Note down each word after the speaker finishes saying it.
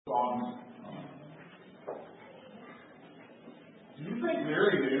songs. Do you think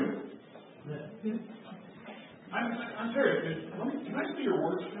Mary knew? I'm serious. Can I see your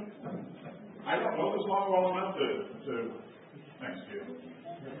words? I don't know the song well enough to thanks you.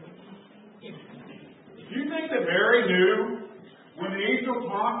 Do you think that Mary knew when the angel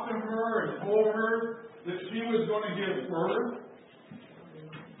talked to her and told her that she was going to give birth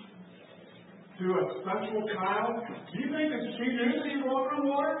to a special child? Do you think that she knew that he was walking on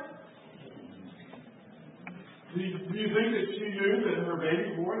water? Do you think that she knew that her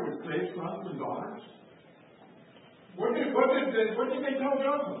baby boy would save sons and daughters? What did they tell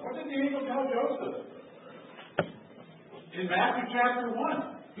Joseph? What did the angel tell Joseph? In Matthew chapter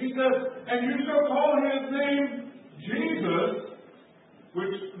 1, he says, "And you shall call his name Jesus,"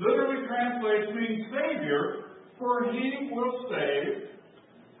 which literally translates means Savior, "for he will save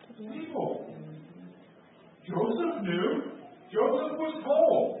people." Joseph knew. Joseph was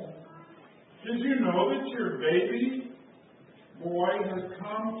told. Did you know that your baby boy has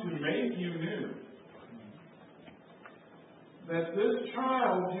come to make you new? That this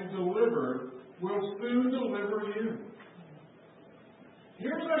child you delivered will soon deliver you.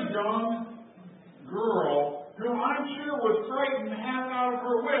 Here's a young girl who I'm sure was frightened half out of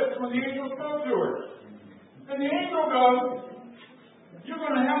her wits when the angel spoke to her. And the angel goes, "You're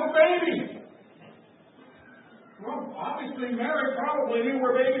going to have a baby." Well, obviously Mary probably knew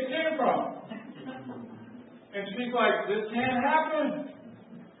where babies came from. And she's like, "This can't happen."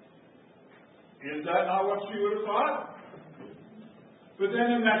 Is that not what she would have thought? But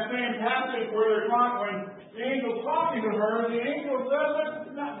then in that same passage where they're talking, when the angel's talking to her, the angel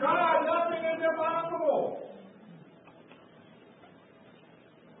says, "God, nothing is impossible."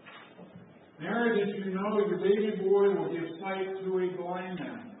 Mary, did you know your baby boy will give sight to a blind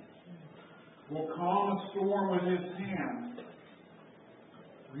man? Will calm a storm with his hand.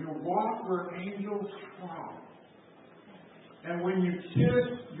 Will walk where angels trod. And when you kiss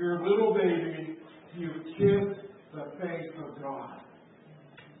your little baby, you kiss the face of God.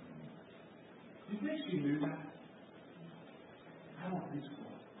 Do you think she knew that? I don't think so.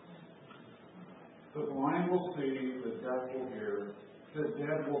 The blind will see, the deaf will hear, the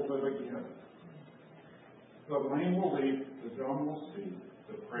dead will live again. The lame will leap, the dumb will speak,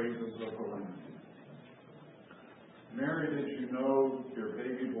 the praises of the Lamb. Mary, did you know your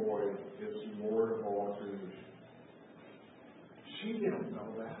baby boy is Lord of all creation? She didn't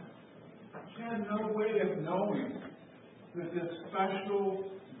know that. She had no way of knowing that this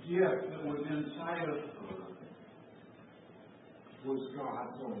special gift that was inside of her was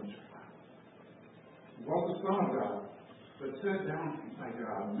God's own child. He was the Son of God, but set down inside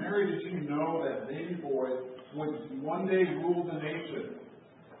God. Mary, did you know that baby boy would one day rule the nation?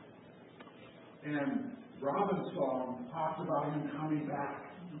 And Robin's song talks about him coming back.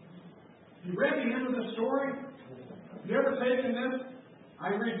 You read the end of the story? Have you ever taken this?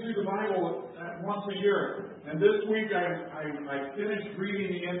 I read through the Bible once a year. And this week I finished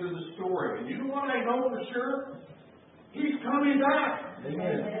reading the end of the story. And you know what I know for sure? He's coming back.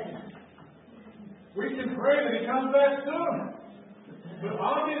 Amen. We can pray that he comes back soon. But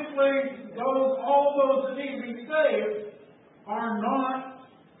obviously, all those that need to be saved are not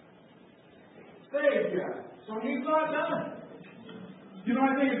saved yet. So he's not done. You know,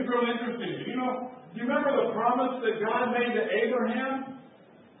 I think it's real interesting. Do you remember the promise that God made to Abraham?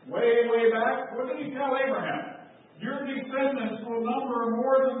 Way back. What did he tell Abraham? Your descendants will number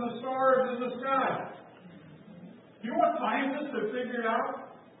more than the stars in the sky. You know what scientists have figured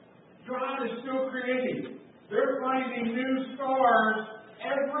out? God is still creating. They're finding new stars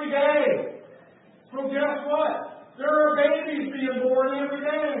every day. So guess what? There are babies being born every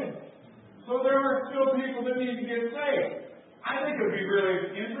day. So there are still people that need to get saved. I think it would be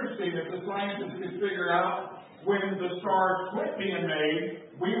really interesting if the scientists could figure out when the stars quit being made,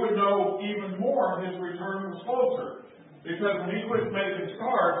 we would know even more his return was closer. Because when he quits making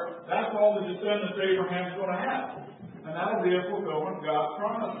stars, that's all the descendants Abraham's going to have. And that'll be a fulfillment of God's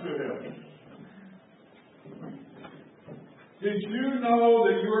promise to him. Did you know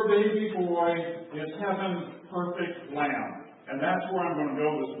that your baby boy is heaven's perfect lamb? And that's where I'm going to go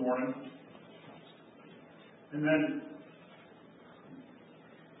this morning. And then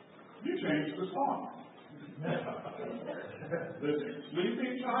you changed the song. The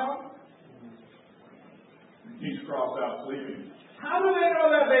sleeping child? He's crossed out sleeping. How do they know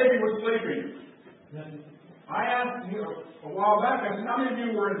that baby was sleeping? I asked you a while back, I said, how many of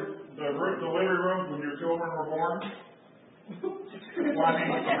you were in the delivery room when your children were born? Well, I mean,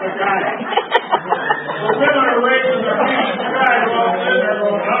 the guys. The women are raising their hands. The guys are all sitting there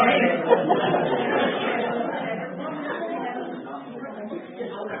going, I mean.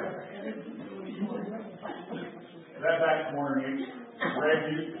 That back corner needs Greg,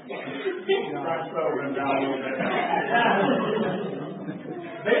 you try to settle them down a little bit.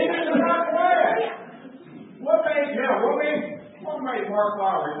 Baby is not quiet. What made Mark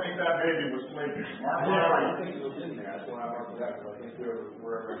Lowry think that baby was sleeping? Mark Lowry. I think it was in there. That's why I marked that. I think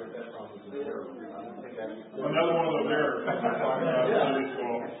wherever I got that from was there. Another one of those errors. Talking about Sunday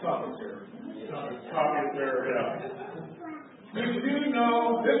school. Copy error, yeah. Did you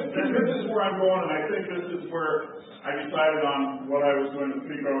know, this is where I'm going, and I think this is where I decided on what I was going to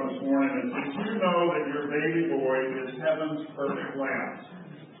speak on this morning. And did you know that your baby boy is heaven's perfect lamb?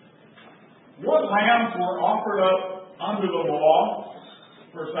 What lambs were offered up under the law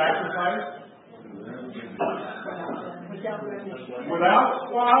for sacrifice? Without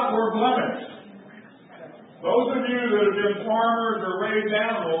spot or blemish. Those of you that have been farmers or raised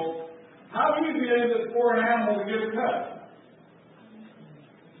animals, how easy is it for an animal to get a cut?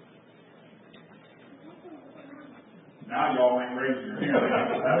 Now y'all ain't raising your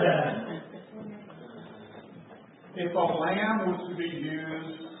hand. If a lamb was to be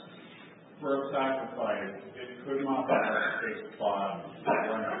used for a sacrifice, it could not have a spot or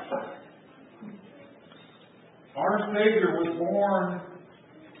blemish. Our Savior was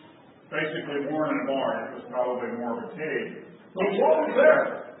basically born in a barn. It was probably more of a cave. But what was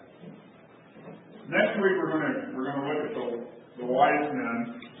there? Next week we're going to look at the wise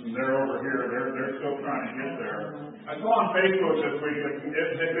men, and they're over here. They're still trying to get there. I saw on Facebook this week that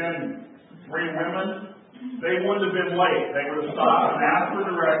it had been 3 women. They wouldn't have been late. They would have stopped and asked for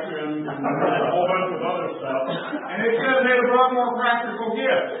directions and a whole bunch of other stuff. And it says they'd have brought more practical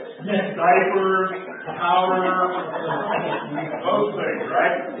gifts. Diapers, powder, those things,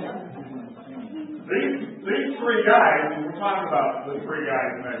 right? These 3 guys, and we'll talk about the 3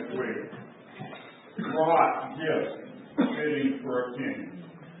 guys next week, brought gifts fitting for a king.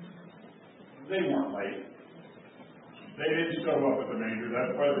 They weren't late. They didn't show up at the manger.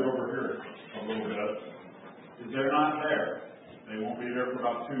 That's why they're over here a little bit. They're not there. They won't be there for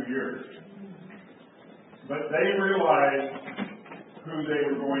about 2 years. But they realized who they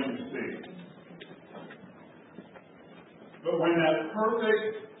were going to see. But when that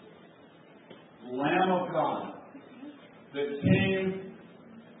perfect Lamb of God that came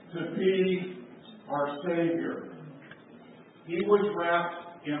to be our Savior, He was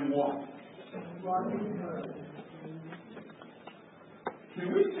wrapped in what? Can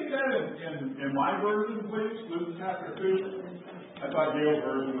we see that in my version, please? Luke chapter 2. I thought Gail's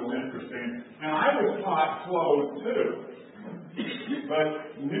version was interesting. And I was taught clothed too. But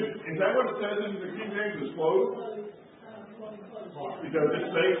is that what it says in the King James is clothed? Does it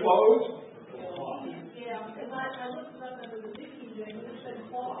say clothed? Yeah, because I looked it up under the King James and it said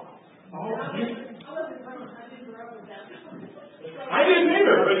cloth. I didn't grow up with that. I didn't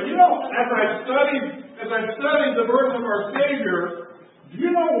either, but as I studied the birth of our Savior, do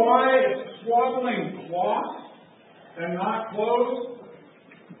you know why it's swaddling cloth and not clothes?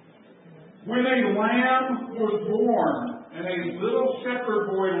 When a lamb was born and a little shepherd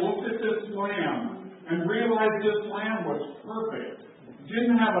boy looked at this lamb and realized this lamb was perfect,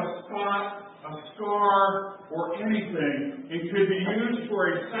 didn't have a spot, a scar, or anything, and could be used for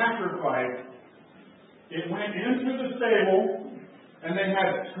a sacrifice, it went into the stable and they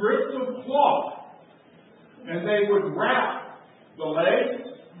had strips of cloth and they would wrap the legs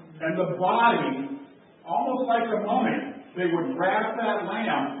and the body, almost like a mummy. They would wrap that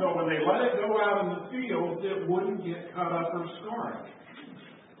lamb so when they let it go out in the field, it wouldn't get cut up or scarred.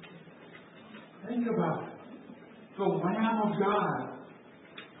 Think about it. The Lamb of God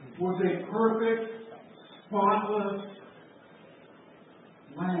was a perfect, spotless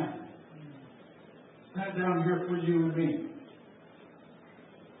lamb. Sat down here for you and me.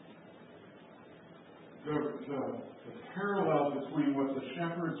 The parallel between what the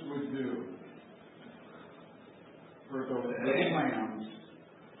shepherds would do for those little lambs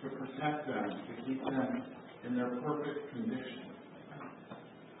to protect them, to keep them in their perfect condition,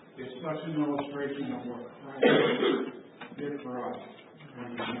 is such an illustration of what Christ did for us when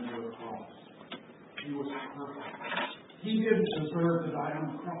He went to the cross. He was perfect. He didn't deserve to die on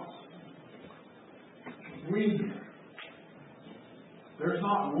the cross. There's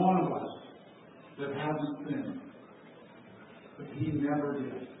not one of us that hasn't sinned. But He never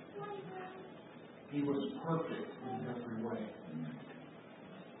did. He was perfect in every way.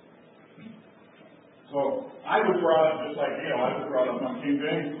 So I was brought up just like Gail. I was brought up on King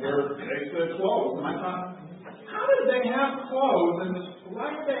James where they said clothes. And I thought, how did they have clothes why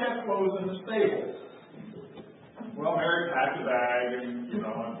did they have clothes in the stable? Well, Mary packed a bag and,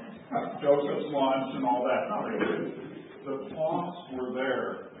 Joseph's lunch and all that. No, they didn't. the cloths were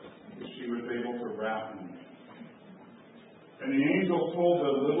there that she was able to wrap in. And the angel told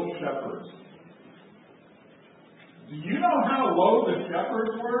the little shepherds, do you know how low the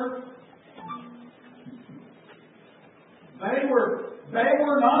shepherds were? They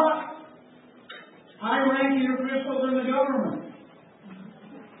were not high-ranking officials in the government.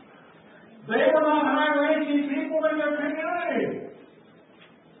 They were not high-ranking people in their community.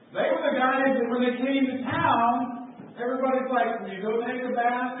 They were the guys that when they came to town, everybody's like, will you go take a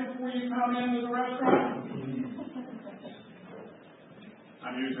bath before you come into the restaurant?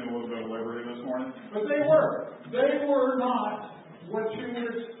 I'm using a little bit of liberty this morning. But they were. They were not what you would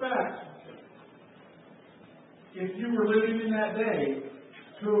expect if you were living in that day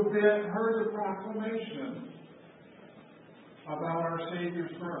to have heard the proclamation about our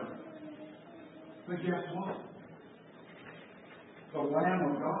Savior's birth. But guess what? The Lamb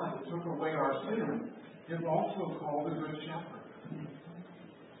of God that took away our sin is also called the Good Shepherd.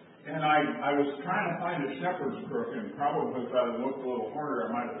 And I was trying to find a shepherd's crook, and probably if I had looked a little harder,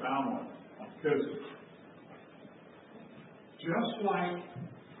 I might have found one. Because just like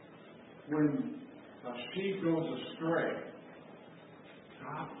when a sheep goes astray,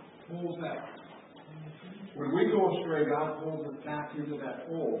 God pulls that. When we go astray, God pulls us back into that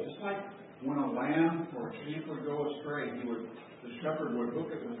fold. Just like when a lamb or a sheep would go astray, the shepherd would hook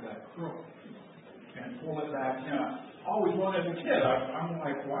it with that crook and pull it back in. I always wanted, as a kid, I'm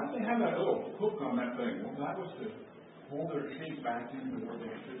like, why do they have that little hook on that thing? Well, that was to pull their sheep back into where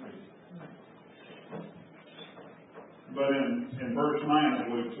they should be. But in verse 9 of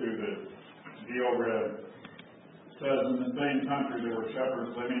Luke 2 that Dale read, says, in the same country there were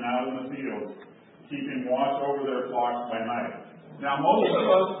shepherds living out in the fields, keeping watch over their flocks by night. Now, most of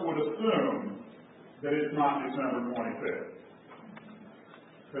us would assume that it's not December 25th.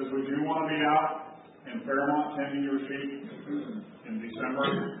 Because would you want to be out in Fairmont tending your sheep in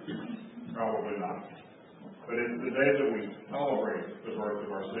December? Probably not. But it's the day that we celebrate the birth of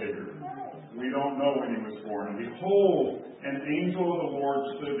our Savior. We don't know when He was born. And behold, an angel of the Lord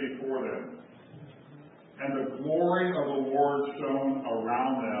stood before them. And the glory of the Lord shone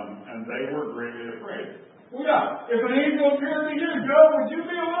around them, and they were greatly afraid. Well, yeah, if an angel appeared to you, Joe, would you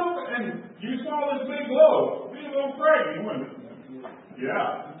be a little, and you saw this big glow, be a little frightened, wouldn't it?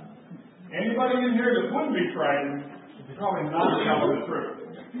 Yeah. Anybody in here that wouldn't be frightened is probably not telling the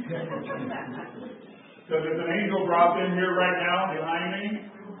truth. Because if an angel dropped in here right now behind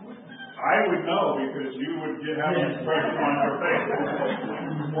me, I would know because you would have an expression on your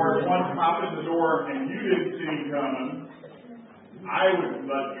face. Or if one popped at the door and you didn't see him coming, I would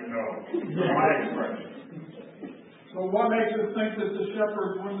let you know my expression. So what makes us think that the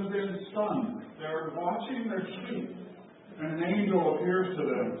shepherds wouldn't have been stunned? They're watching their sheep, and an angel appears to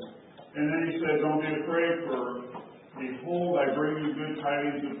them. And then he said, don't be afraid, for behold, I bring you good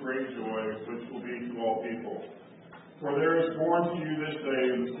tidings of great joy, which will be to all people. For there is born to you this day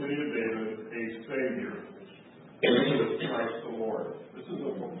in the city of David a Savior, Christ the Lord. This is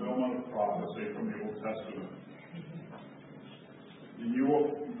a fulfillment of prophecy from the Old Testament. And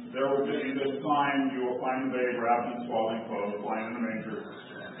there will be this sign, you will find the babe wrapped in swaddling clothes, lying in a manger.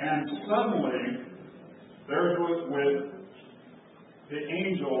 And suddenly, there was with the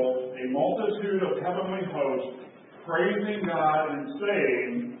angel a multitude of heavenly hosts praising God and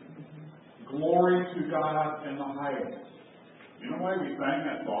saying, glory to God in the highest. You know why we sang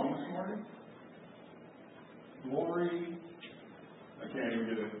that song this morning? Glory. I can't even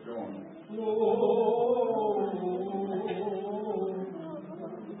get it going.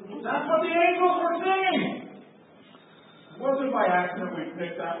 That's what the angels were singing. It wasn't by accident we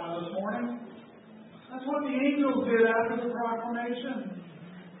picked that one this morning. That's what the angels did after the proclamation.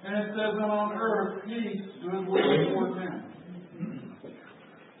 And it says on earth, peace, goodwill toward men.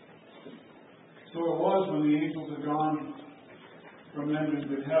 So it was when the angels had gone from them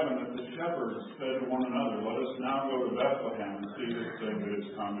into heaven that the shepherds said to one another, let us now go to Bethlehem and see this thing that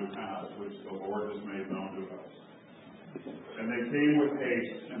has come to pass, which the Lord has made known to us. And they came with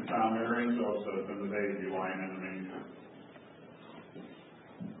haste and found Mary and Joseph and the baby lying in the manger.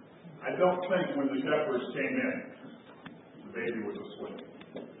 I don't think when the shepherds came in, the baby was asleep.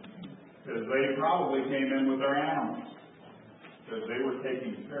 Because they probably came in with their animals. Because they were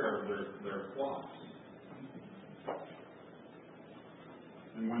taking care of their flocks.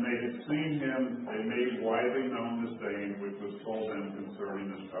 And when they had seen him, they made widely known the saying which was told them concerning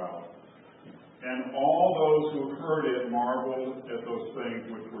this child. And all those who heard it marveled at those things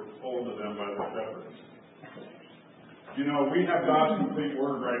which were told to them by the shepherds. You know, we have God's complete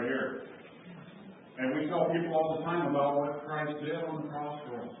word right here. And we tell people all the time about what Christ did on the cross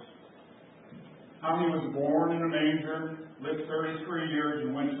for us. how he was born in a manger, lived 33 years,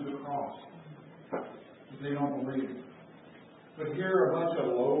 and went to the cross. But they don't believe. But here a bunch of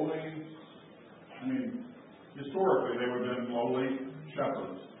lowly, historically they would have been lowly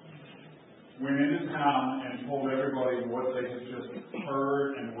shepherds, went into town and told everybody what they had just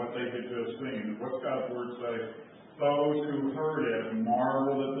heard and what they had just seen. What's God's word say? Those who heard it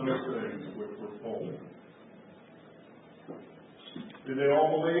marveled at those things which were told. Did they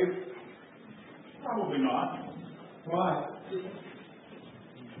all believe? Probably not. But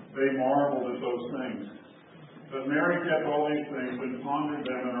they marveled at those things. But Mary kept all these things and pondered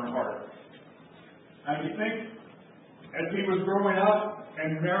them in her heart. And you think, as he was growing up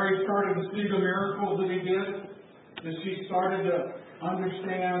and Mary started to see the miracles that he did, that she started to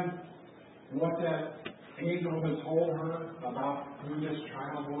understand what that angel had told her about who this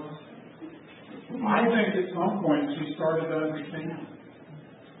child was? I think at some point she started to understand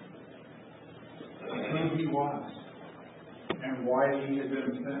who he was and why he had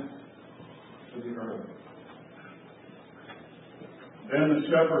been sent to the earth. Then the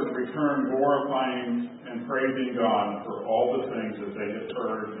shepherds returned, glorifying and praising God for all the things that they had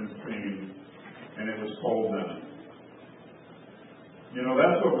heard and seen, and it was told them.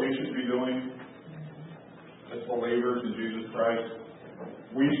 That's what we should be doing as believers in Jesus Christ.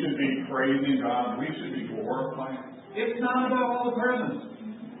 We should be praising God. We should be glorifying. It's not about all the presents.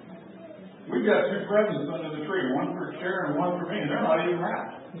 We've got 2 presents under the tree, one for Sharon and one for me, and they're not even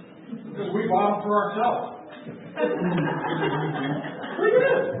wrapped. Because we bought them for ourselves. We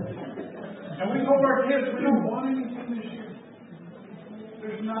did. And we told our kids we don't want anything this year.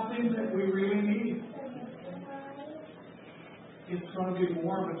 There's nothing that we really need. It's going to be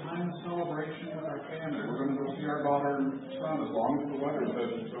more of a time of celebration with our family. We're going to go see our daughter and son as long as the weather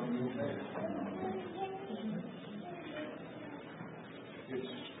says it's going to be okay.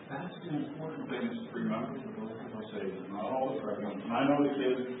 That's the important thing, is to remember the birth of our Savior, not all the presents. And I know the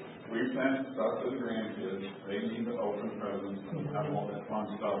kids, we've sent stuff to the grandkids. They need to open presents and have all that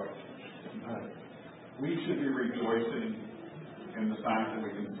fun stuff. But we should be rejoicing in the fact that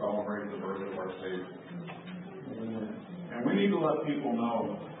we can celebrate the birth of our Savior. And we need to let people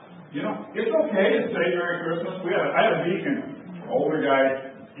know, it's okay to say Merry Christmas. I had a deacon, older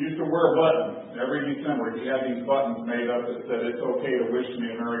guy, used to wear a button. Every December, he had these buttons made up that said, it's okay to wish me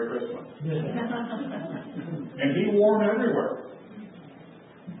a Merry Christmas. And he wore them everywhere.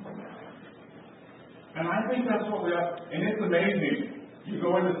 And I think that's what we have. And it's amazing. You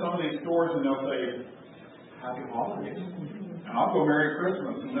go into some of these stores and they'll say, Happy Holidays. And I'll go Merry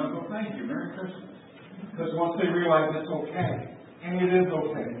Christmas. And they'll go, thank you, Merry Christmas. Because once they realize it's okay, and it is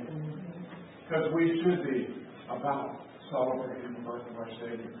okay, because we should be about celebrating the birth of our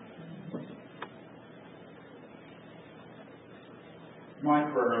Savior. My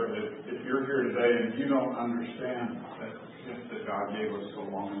prayer is that if you're here today and you don't understand that gift that God gave us so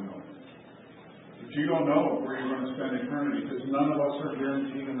long ago, that you don't know where you're going to spend eternity, because none of us are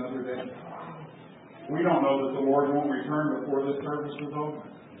guaranteed another day. We don't know that the Lord won't return before this service is over,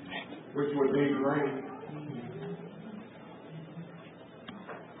 which would be great.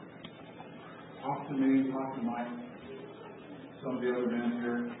 Talk to me, talk to Mike, some of the other men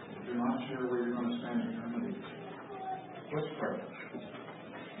here. If you're not sure where you're going to spend eternity, let's pray.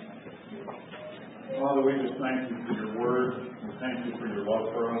 Father, we just thank you for your word. We thank you for your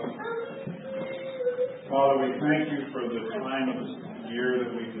love for us. Father, we thank you for the time of the year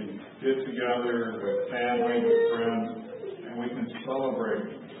that we can get together with family, with friends, and we can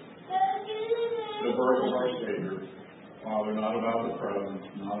celebrate the birth of our Savior. Father, not about the presents,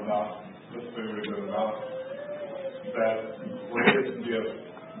 not about the food, but about that greatest gift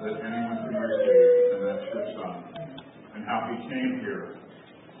that anyone can receive, and that's your Son. And how he came here,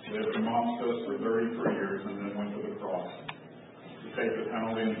 lived amongst us for 33 years, and then went to the cross to take the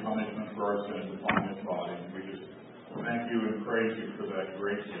penalty and punishment for our sins upon his body. And we just thank you and praise you for that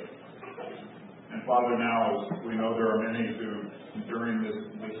great gift. And Father, now as we know there are many who during this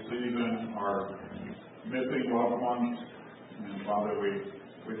season are missing loved ones, and Father,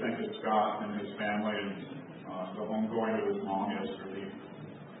 we think of Scott and his family and the homegoing of his mom yesterday,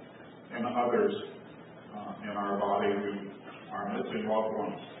 and others in our body who are missing loved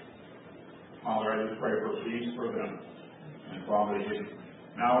ones. Father, I just pray for peace for them. And Father,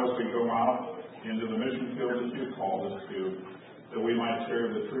 now as we go out into the mission field that you've called us to, that we might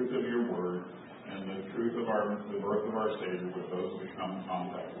share the truth of your word and the truth of the birth of our Savior with those we come in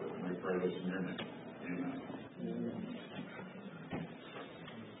contact with. And we pray this in your name. Amen.